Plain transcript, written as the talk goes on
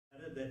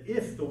said that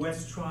if the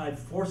West tried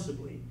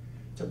forcibly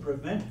to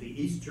prevent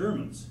the East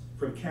Germans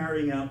from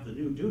carrying out the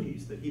new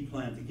duties that he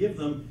planned to give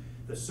them,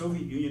 the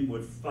Soviet Union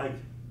would fight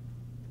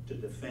to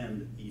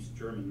defend its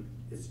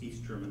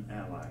East German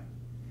ally.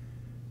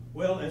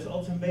 Well, as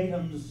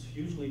ultimatums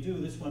usually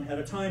do, this one had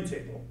a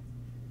timetable.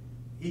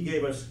 He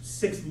gave us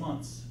 6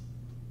 months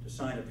to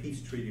sign a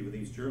peace treaty with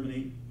East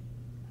Germany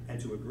and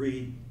to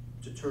agree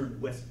to turn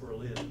West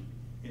Berlin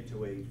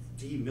into a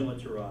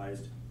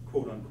demilitarized,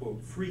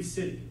 quote-unquote, free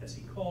city, as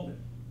he called it.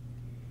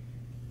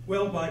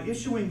 Well, by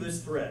issuing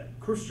this threat,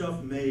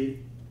 Khrushchev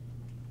made,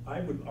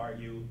 I would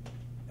argue,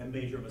 a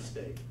major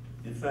mistake.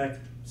 In fact,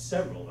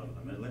 several of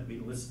them, and let me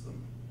list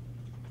them.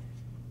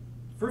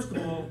 First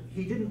of all,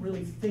 he didn't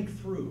really think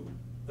through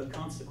the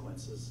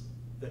consequences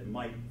that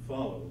might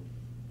follow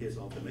his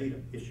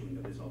ultimatum, issuing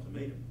of his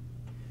ultimatum.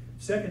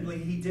 Secondly,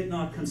 he did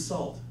not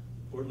consult,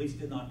 or at least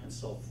did not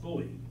consult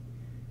fully,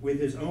 with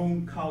his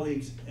own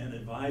colleagues and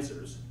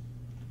advisors,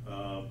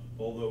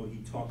 although he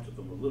talked to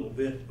them a little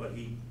bit, but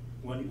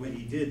when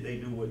he did, they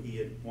knew what he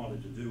had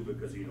wanted to do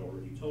because he had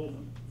already told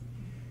them.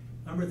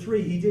 Number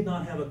three, he did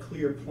not have a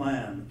clear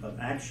plan of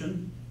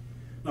action.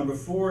 Number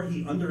four,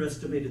 he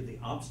underestimated the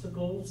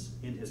obstacles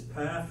in his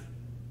path,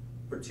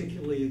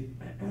 particularly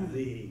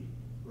the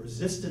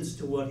resistance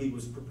to what he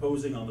was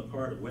proposing on the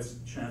part of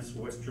West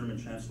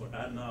German Chancellor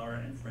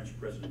Adenauer and French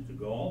President de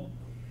Gaulle.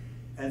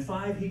 And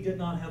five, he did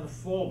not have a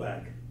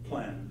fallback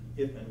plan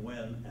if and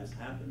when, as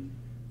happened,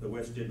 the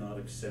West did not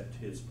accept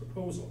his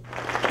proposal.